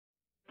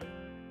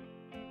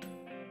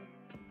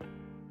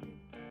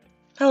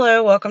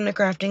Hello, welcome to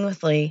Crafting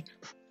with Lee.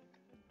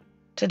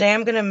 Today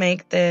I'm going to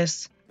make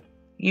this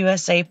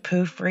USA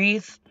Poof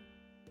Wreath.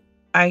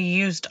 I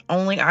used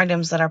only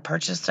items that I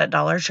purchased at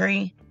Dollar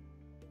Tree.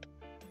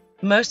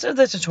 Most of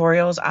the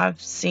tutorials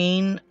I've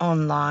seen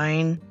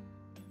online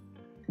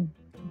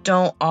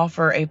don't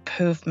offer a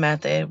poof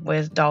method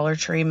with Dollar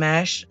Tree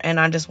mesh, and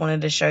I just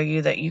wanted to show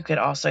you that you could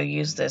also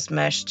use this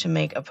mesh to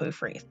make a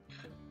poof wreath.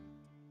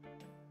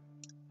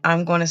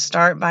 I'm going to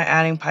start by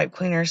adding pipe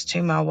cleaners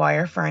to my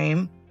wire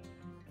frame.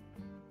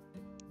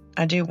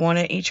 I do one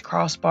at each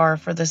crossbar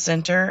for the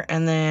center,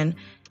 and then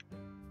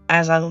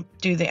as I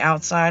do the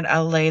outside, I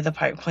lay the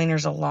pipe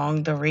cleaners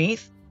along the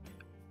wreath.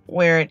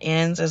 Where it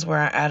ends is where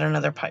I add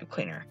another pipe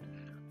cleaner.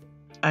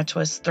 I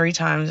twist 3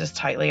 times as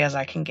tightly as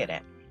I can get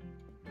it.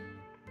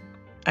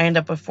 I end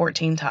up with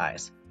 14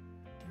 ties.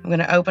 I'm going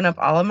to open up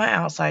all of my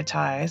outside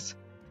ties,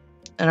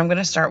 and I'm going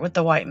to start with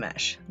the white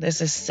mesh. This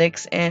is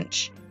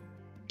 6-inch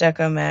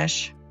deco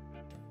mesh.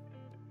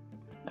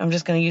 I'm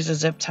just going to use a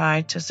zip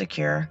tie to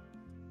secure.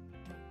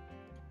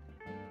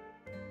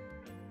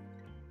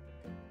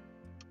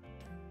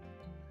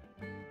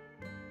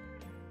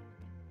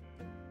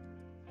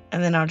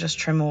 And then I'll just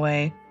trim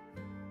away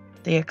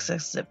the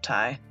excess zip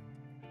tie.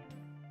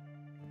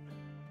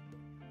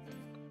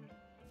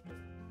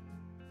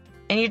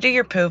 And you do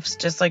your poofs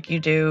just like you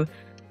do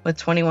with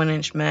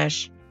 21-inch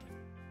mesh.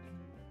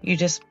 You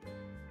just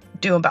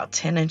do about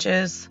 10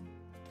 inches.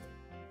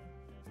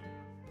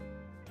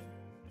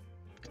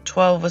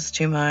 12 was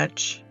too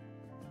much,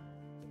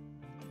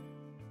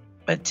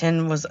 but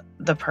 10 was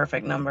the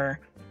perfect number.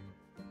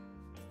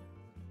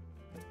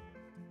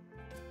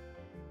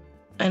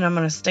 And I'm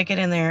going to stick it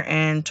in there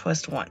and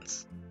twist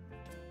once.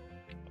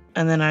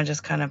 And then I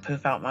just kind of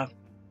poof out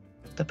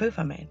the poof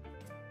I made.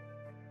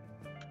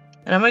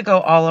 And I'm going to go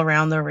all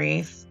around the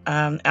wreath,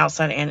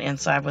 outside and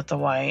inside with the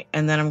white.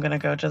 And then I'm going to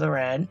go to the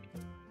red.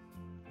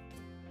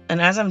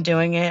 And as I'm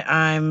doing it,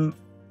 I'm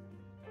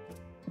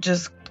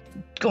just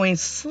going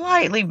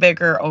slightly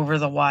bigger over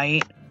the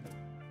white.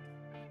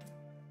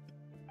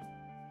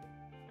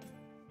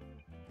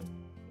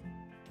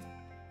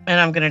 And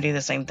I'm going to do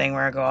the same thing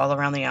where I go all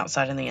around the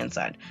outside and the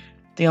inside.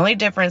 The only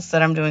difference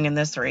that I'm doing in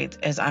this wreath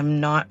is I'm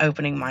not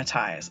opening my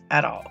ties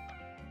at all.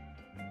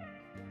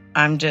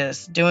 I'm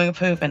just doing a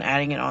poof and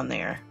adding it on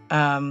there.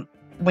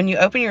 When you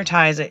open your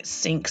ties, it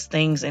sinks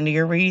things into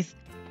your wreath.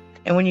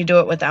 And when you do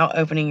it without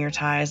opening your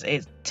ties,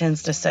 it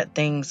tends to set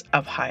things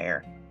up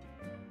higher.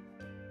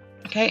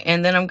 Okay,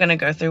 and then I'm going to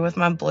go through with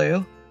my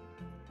blue.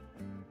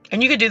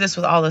 And you could do this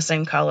with all the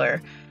same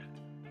color.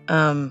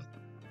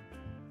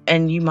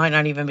 And you might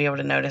not even be able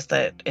to notice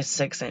that it's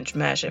 6-inch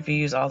mesh if you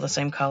use all the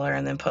same color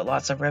and then put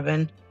lots of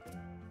ribbon.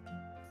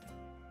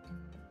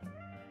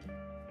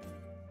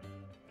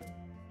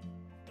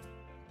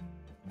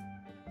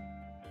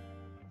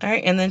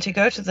 Alright, and then to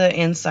go to the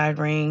inside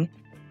ring,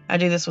 I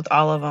do this with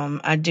all of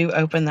them. I do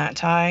open that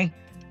tie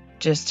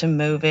just to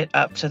move it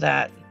up to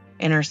that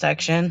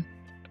intersection.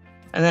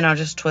 And then I'll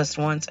just twist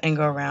once and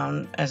go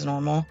around as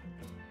normal.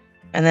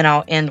 And then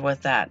I'll end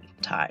with that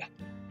tie.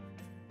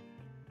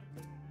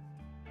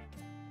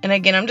 And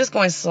again, I'm just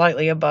going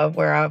slightly above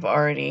where I've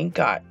already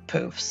got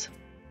poofs.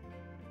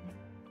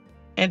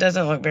 It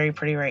doesn't look very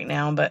pretty right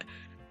now, but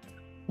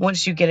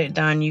once you get it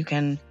done, you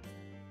can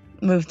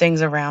move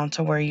things around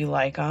to where you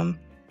like them.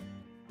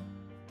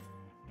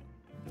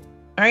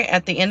 Alright,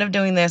 at the end of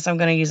doing this, I'm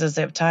going to use a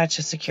zip tie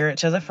to secure it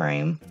to the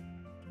frame.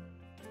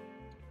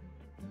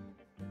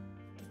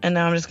 And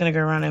now I'm just going to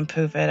go around and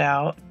poof it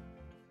out.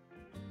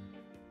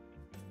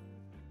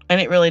 And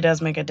it really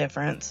does make a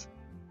difference.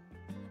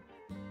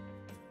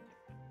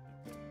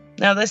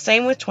 Now, the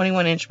same with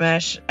 21-inch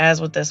mesh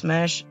as with this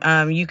mesh.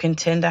 You can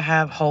tend to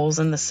have holes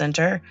in the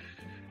center.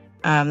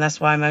 That's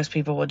why most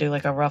people will do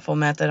like a ruffle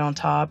method on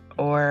top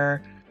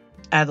or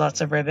add lots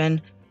of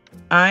ribbon.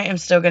 I am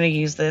still going to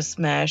use this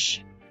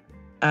mesh.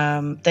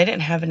 They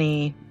didn't have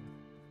any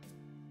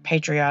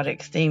patriotic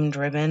themed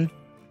ribbon.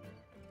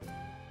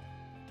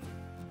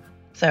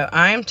 So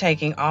I'm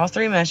taking all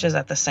 3 meshes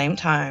at the same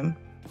time.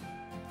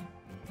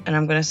 And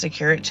I'm going to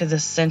secure it to the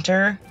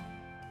center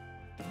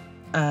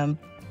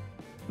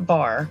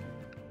bar.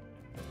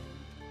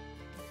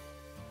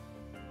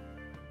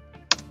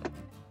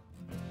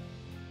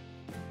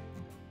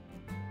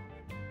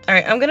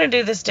 Alright, I'm going to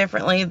do this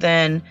differently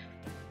than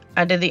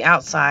I did the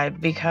outside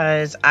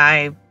because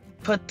I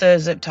put the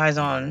zip ties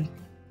on,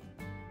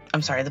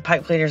 the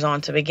pipe cleaners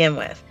on to begin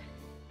with.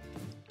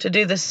 To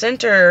do the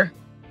center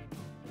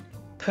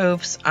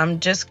poofs, I'm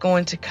just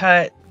going to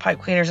cut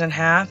pipe cleaners in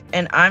half,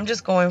 and I'm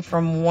just going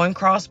from one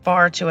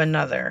crossbar to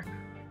another.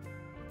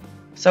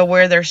 So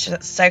where they're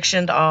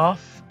sectioned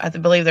off, I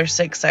believe there's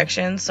 6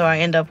 sections, so I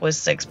end up with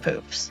 6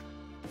 poofs.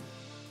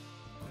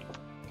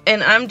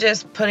 And I'm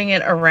just putting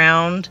it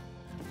around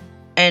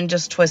and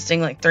just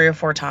twisting like 3 or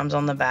 4 times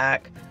on the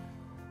back.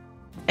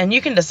 And you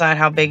can decide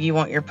how big you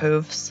want your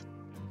poofs.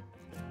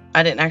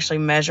 I didn't actually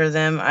measure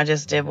them, I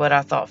just did what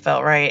I thought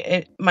felt right.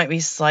 It might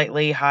be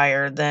slightly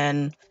higher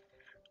than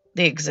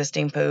the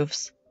existing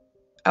poofs.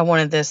 I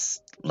wanted this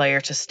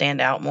layer to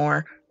stand out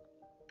more.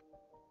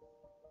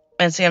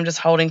 And see, I'm just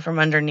holding from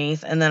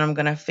underneath, and then I'm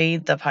going to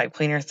feed the pipe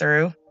cleaner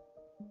through.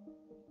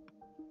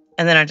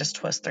 And then I just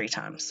twist 3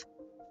 times.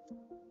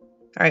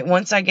 All right,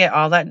 once I get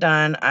all that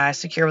done, I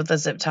secure with a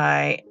zip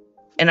tie.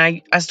 And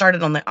I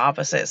started on the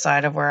opposite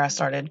side of where I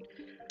started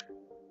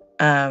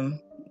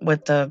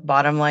with the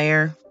bottom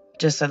layer,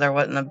 just so there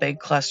wasn't a big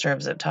cluster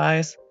of zip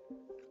ties.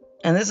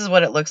 And this is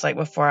what it looks like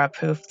before I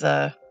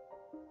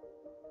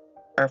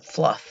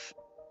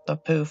fluff the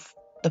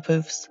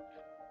poofs.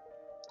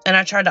 And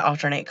I tried to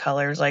alternate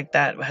colors like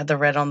that. I had the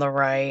red on the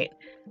right,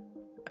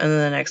 and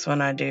then the next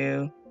one I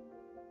do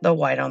the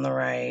white on the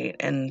right,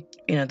 and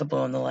the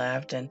blue on the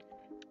left. And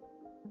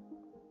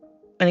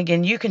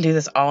again, you can do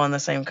this all in the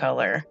same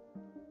color,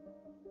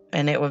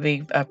 and it would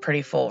be a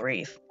pretty full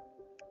wreath.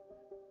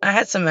 I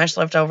had some mesh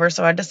left over,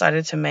 so I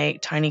decided to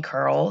make tiny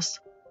curls.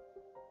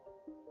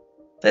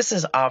 This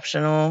is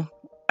optional.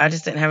 I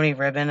just didn't have any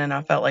ribbon, and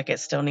I felt like it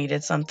still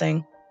needed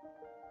something.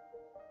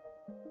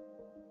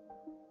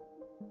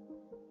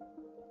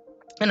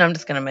 And I'm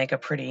just going to make a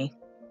pretty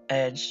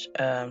edge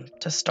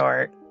to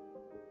start.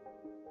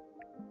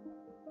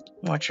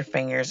 Watch your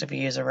fingers if you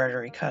use a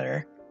rotary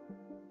cutter.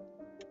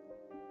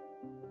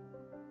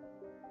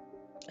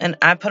 And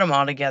I put them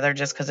all together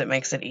just because it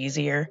makes it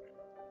easier.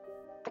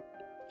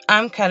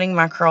 I'm cutting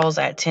my curls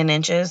at 10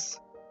 inches.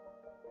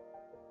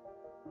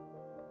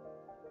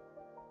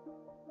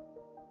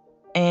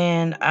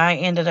 And I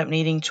ended up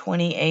needing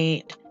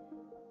 28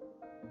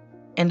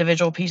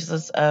 individual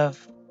pieces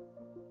of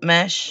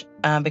mesh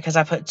because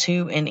I put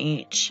 2 in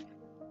each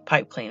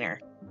pipe cleaner.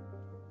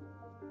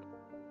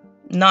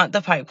 Not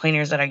the pipe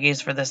cleaners that I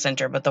use for the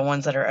center, but the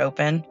ones that are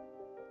open.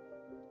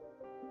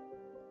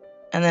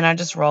 And then I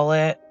just roll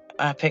it.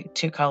 I picked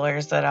 2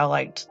 colors that I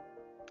liked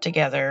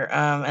together,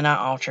 and I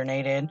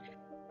alternated.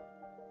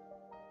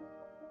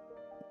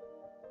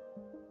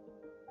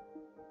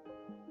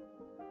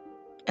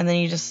 And then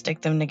you just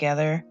stick them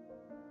together.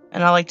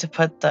 And I like to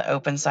put the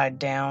open side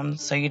down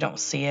so you don't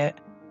see it.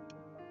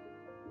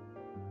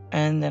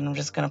 And then I'm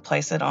just going to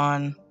place it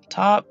on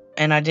top.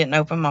 And I didn't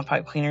open my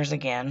pipe cleaners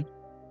again.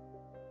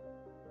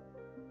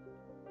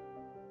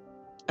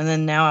 And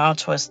then now I'll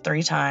twist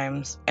 3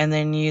 times and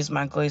then use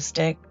my glue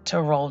stick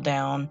to roll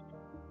down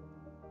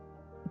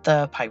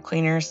the pipe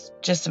cleaners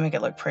just to make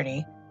it look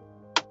pretty.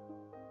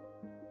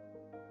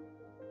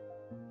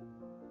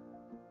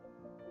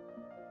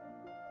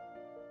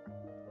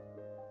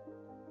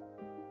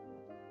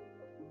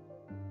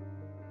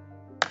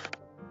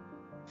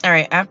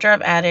 Alright, after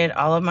I've added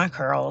all of my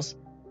curls,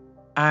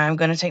 I'm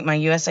going to take my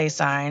USA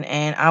sign,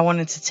 and I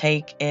wanted to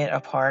take it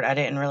apart. I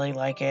didn't really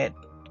like it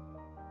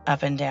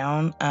up and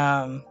down,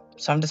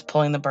 so I'm just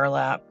pulling the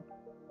burlap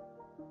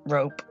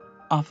rope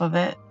off of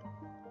it.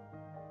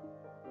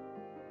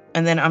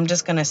 And then I'm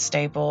just going to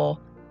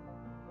staple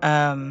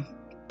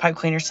pipe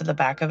cleaners to the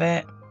back of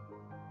it.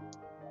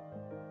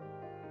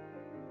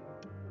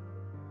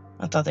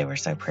 I thought they were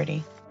so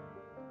pretty.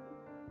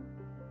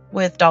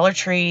 With Dollar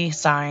Tree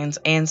signs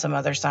and some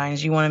other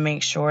signs, you want to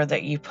make sure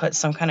that you put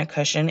some kind of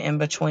cushion in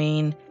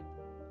between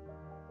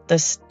the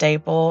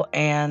staple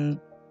and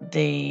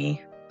the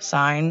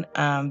sign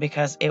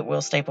because it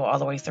will staple all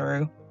the way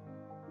through.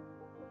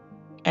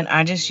 And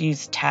I just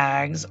use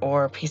tags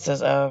or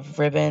pieces of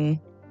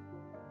ribbon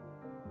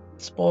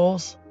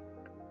spools,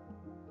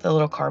 the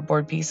little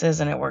cardboard pieces,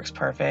 and it works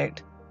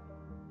perfect.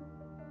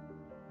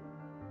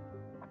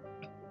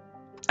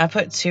 I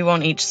put 2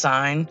 on each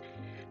sign.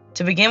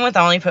 To begin with,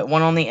 I only put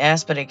 1 on the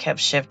S, but it kept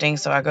shifting,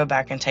 so I go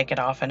back and take it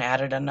off and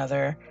added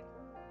another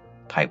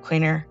pipe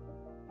cleaner.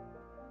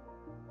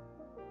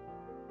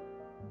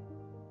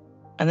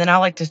 And then I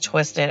like to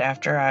twist it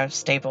after I've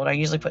stapled. I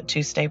usually put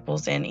 2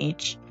 staples in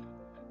each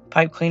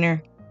pipe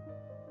cleaner.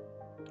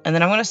 And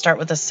then I'm going to start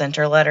with the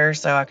center letter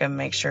so I can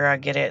make sure I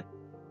get it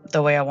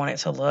the way I want it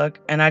to look.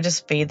 And I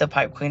just feed the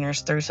pipe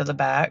cleaners through to the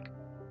back.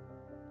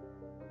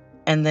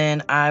 And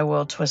then I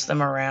will twist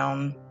them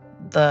around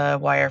the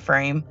wire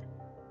frame.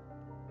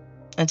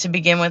 And to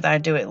begin with, I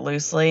do it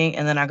loosely,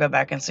 and then I go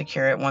back and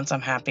secure it once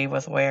I'm happy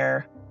with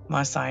where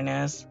my sign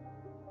is.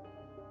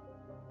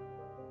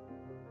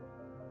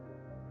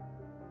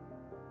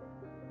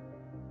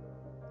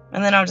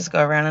 And then I'll just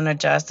go around and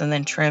adjust and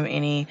then trim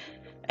any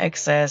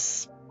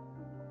excess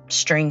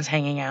strings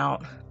hanging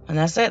out. And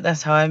that's it.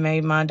 That's how I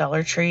made my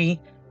Dollar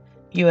Tree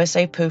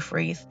USA Poof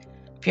Wreath.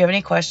 If you have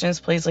any questions,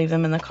 please leave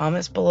them in the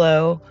comments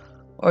below,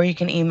 or you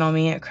can email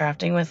me at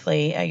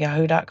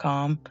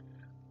craftingwithlee@yahoo.com.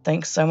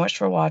 Thanks so much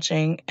for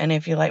watching, and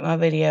if you like my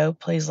video,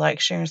 please like,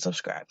 share, and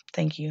subscribe.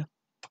 Thank you.